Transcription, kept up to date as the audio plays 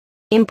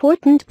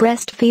Important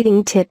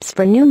breastfeeding tips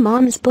for new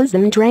moms.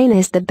 Bosom Drain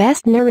is the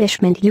best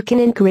nourishment you can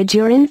encourage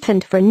your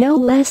infant for no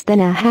less than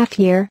a half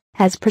year,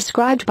 as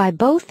prescribed by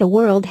both the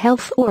World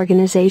Health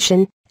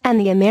Organization and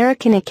the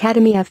American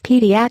Academy of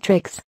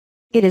Pediatrics.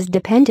 It is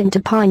dependent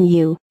upon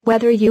you,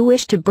 whether you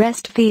wish to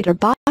breastfeed or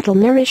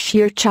bottle-nourish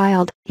your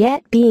child.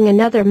 Yet being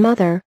another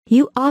mother,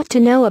 you ought to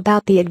know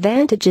about the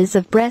advantages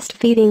of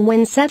breastfeeding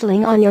when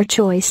settling on your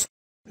choice.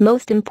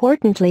 Most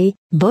importantly,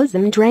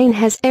 Bosom Drain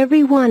has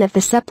every one of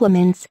the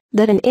supplements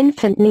that an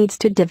infant needs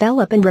to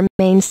develop and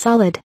remain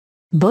solid.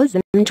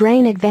 Bosom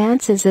Drain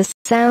advances a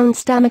sound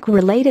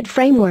stomach-related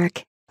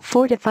framework,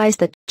 fortifies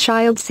the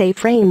child-safe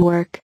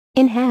framework,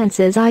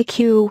 enhances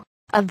IQ,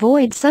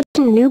 avoids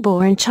sudden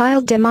newborn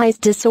child demise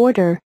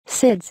disorder,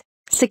 SIDS,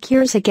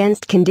 secures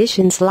against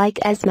conditions like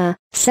asthma,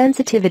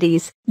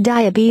 sensitivities,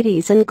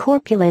 diabetes and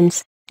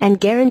corpulence, and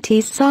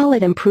guarantees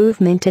solid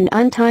improvement in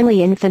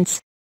untimely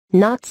infants.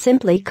 Not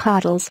simply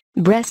coddles,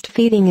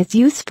 breastfeeding is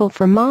useful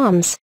for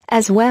moms,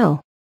 as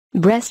well.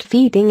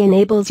 Breastfeeding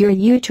enables your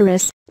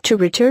uterus to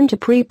return to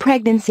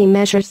pre-pregnancy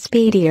measures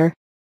speedier.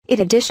 It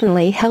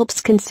additionally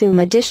helps consume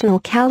additional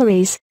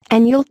calories,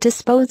 and you'll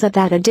dispose of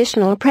that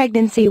additional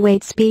pregnancy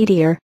weight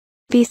speedier.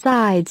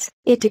 Besides,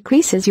 it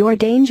decreases your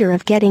danger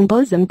of getting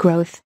bosom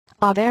growth,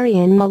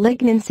 ovarian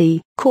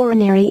malignancy,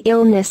 coronary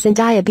illness and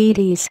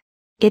diabetes.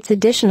 It's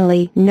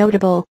additionally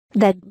notable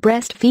that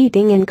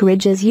breastfeeding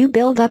encourages you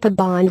build up a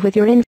bond with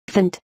your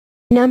infant.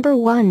 Number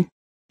 1.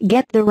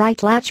 Get the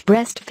right latch.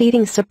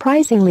 Breastfeeding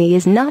surprisingly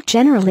is not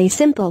generally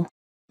simple.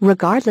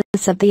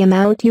 Regardless of the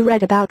amount you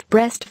read about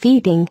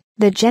breastfeeding,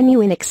 the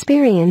genuine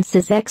experience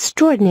is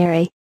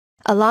extraordinary.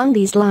 Along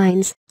these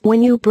lines,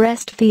 when you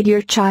breastfeed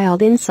your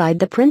child inside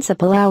the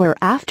principal hour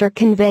after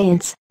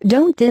conveyance,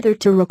 don't dither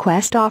to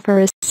request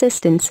offer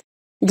assistance.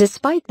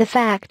 Despite the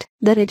fact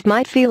that it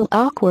might feel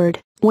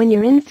awkward when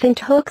your infant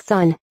hooks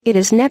on, it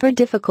is never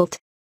difficult.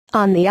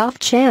 On the off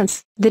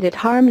chance that it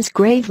harms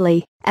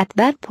gravely, at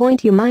that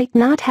point you might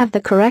not have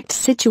the correct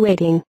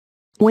situating.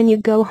 When you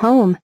go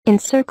home,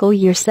 encircle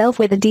yourself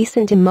with a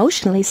decent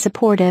emotionally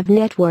supportive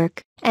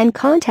network, and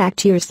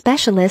contact your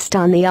specialist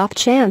on the off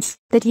chance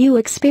that you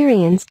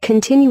experience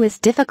continuous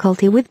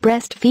difficulty with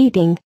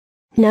breastfeeding.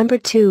 Number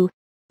 2.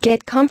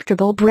 Get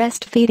comfortable.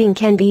 Breastfeeding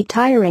can be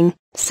tiring,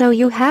 so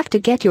you have to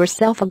get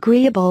yourself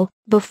agreeable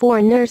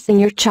before nursing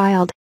your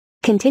child.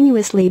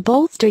 Continuously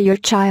bolster your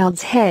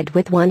child's head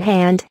with one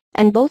hand,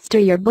 and bolster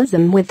your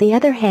bosom with the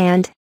other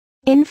hand.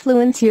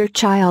 Influence your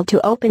child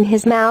to open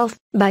his mouth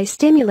by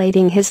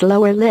stimulating his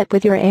lower lip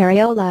with your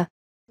areola.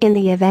 In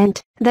the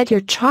event that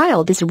your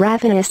child is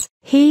ravenous,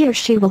 he or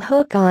she will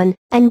hook on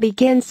and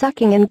begin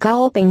sucking and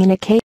gulping in a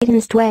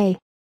cadenced way.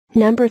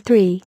 Number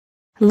 3.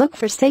 Look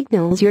for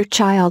signals. Your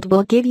child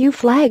will give you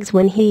flags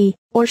when he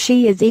or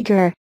she is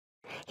eager.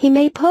 He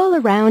may pull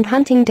around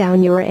hunting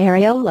down your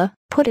areola,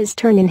 put his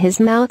tongue in his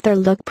mouth or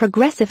look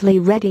progressively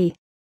ready.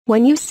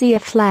 When you see a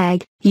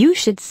flag, you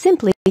should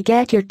simply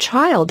get your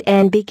child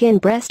and begin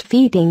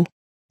breastfeeding.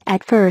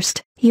 At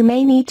first, you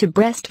may need to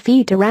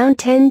breastfeed around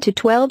 10 to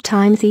 12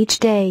 times each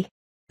day.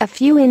 A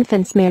few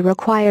infants may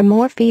require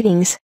more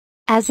feedings.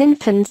 As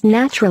infants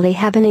naturally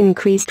have an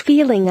increased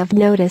feeling of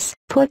notice,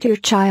 put your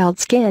child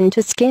skin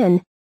to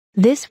skin.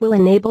 This will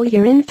enable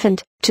your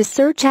infant to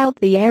search out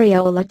the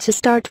areola to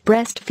start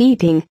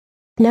breastfeeding.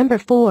 Number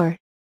 4.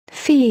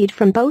 Feed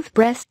from both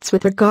breasts.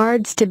 With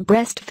regards to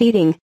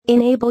breastfeeding,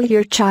 enable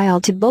your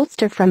child to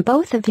bolster from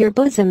both of your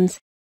bosoms.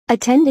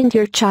 Attend to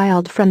your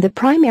child from the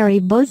primary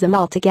bosom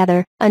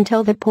altogether,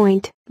 until the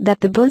point that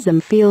the bosom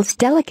feels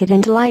delicate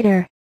and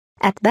lighter.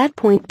 At that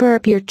point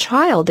burp your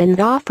child and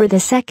offer the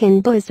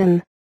second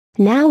bosom.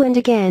 Now and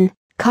again,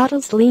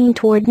 coddles lean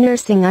toward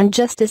nursing on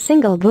just a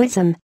single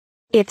bosom.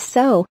 If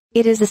so,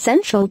 it is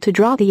essential to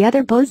draw the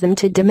other bosom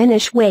to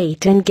diminish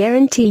weight and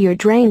guarantee your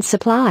drain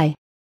supply.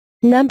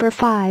 Number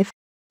 5.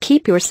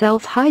 Keep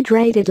yourself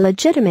hydrated.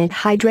 Legitimate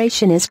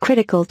hydration is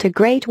critical to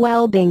great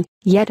well-being,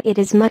 yet it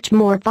is much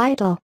more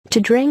vital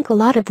to drink a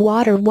lot of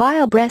water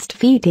while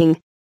breastfeeding.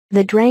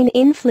 The drain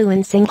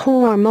influencing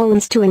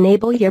hormones to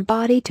enable your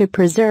body to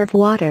preserve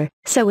water,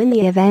 so in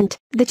the event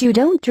that you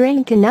don't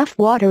drink enough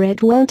water,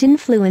 it won't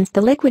influence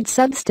the liquid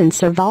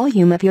substance or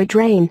volume of your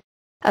drain.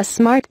 A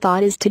smart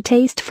thought is to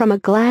taste from a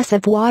glass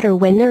of water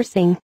when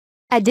nursing.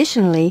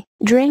 Additionally,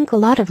 drink a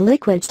lot of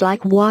liquids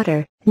like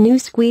water,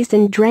 squeeze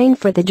and drain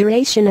for the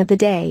duration of the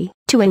day,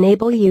 to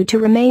enable you to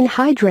remain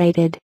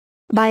hydrated.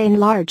 By and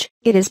large,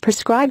 it is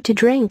prescribed to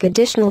drink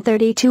additional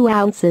 32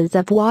 ounces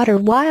of water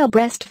while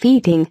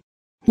breastfeeding.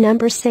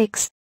 Number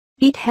 6.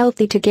 Eat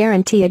healthy. To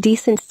guarantee a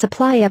decent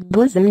supply of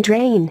bosom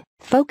drain,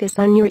 focus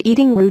on your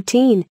eating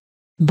routine.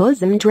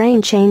 Bosom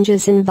drain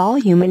changes in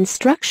volume and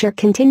structure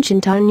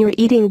contingent on your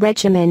eating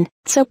regimen,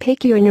 so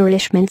pick your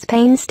nourishments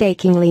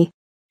painstakingly.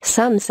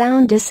 Some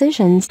sound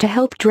decisions to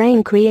help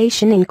drain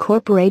creation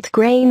incorporate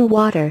grain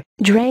water,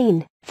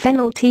 drain,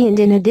 fennel tea and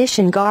in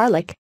addition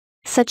garlic.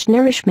 Such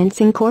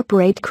nourishments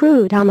incorporate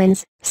crude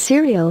almonds,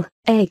 cereal,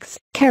 eggs,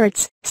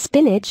 carrots,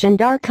 spinach and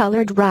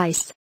dark-colored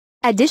rice.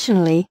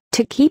 Additionally,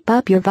 to keep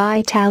up your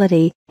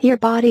vitality, your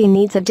body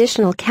needs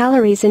additional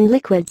calories and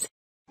liquids.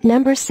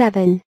 Number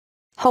 7.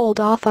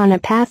 Hold off on a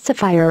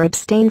pacifier or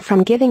abstain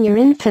from giving your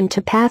infant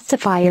a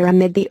pacifier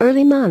amid the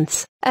early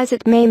months, as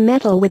it may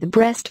meddle with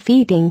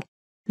breastfeeding.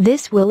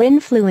 This will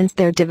influence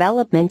their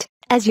development,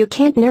 as you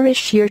can't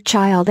nourish your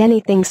child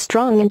anything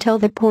strong until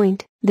the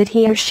point that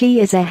he or she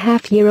is a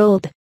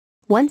half-year-old.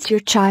 Once your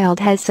child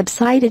has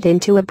subsided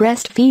into a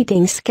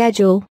breastfeeding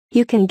schedule,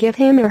 you can give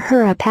him or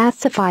her a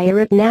pacifier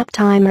at nap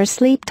time or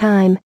sleep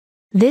time.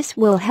 This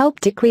will help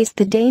decrease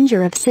the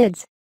danger of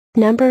SIDS.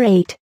 Number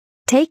 8.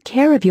 Take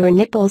care of your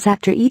nipples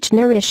after each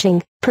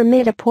nourishing.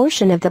 Permit a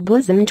portion of the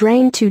bosom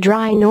drain to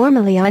dry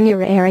normally on your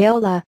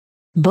areola.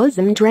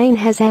 Bosom drain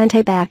has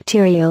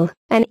antibacterial,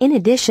 and in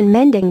addition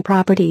mending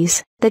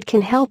properties, that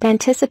can help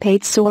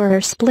anticipate sore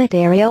or split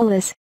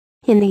areolas.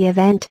 In the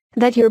event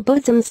that your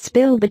bosoms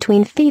spill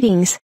between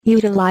feedings,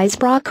 utilize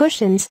bra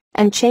cushions,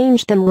 and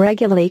change them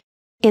regularly.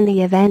 In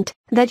the event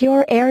that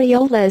your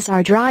areolas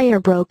are dry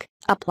or broke,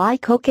 apply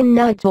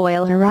coconut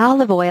oil or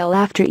olive oil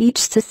after each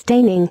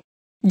sustaining.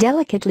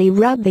 Delicately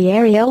rub the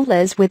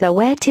areolas with a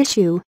wet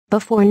tissue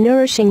before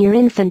nourishing your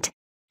infant.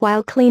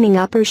 While cleaning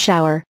up or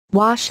shower,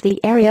 wash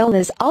the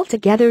areolas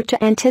altogether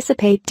to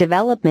anticipate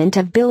development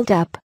of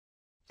buildup.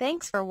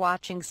 Thanks for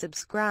watching.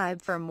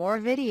 Subscribe for more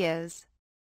videos.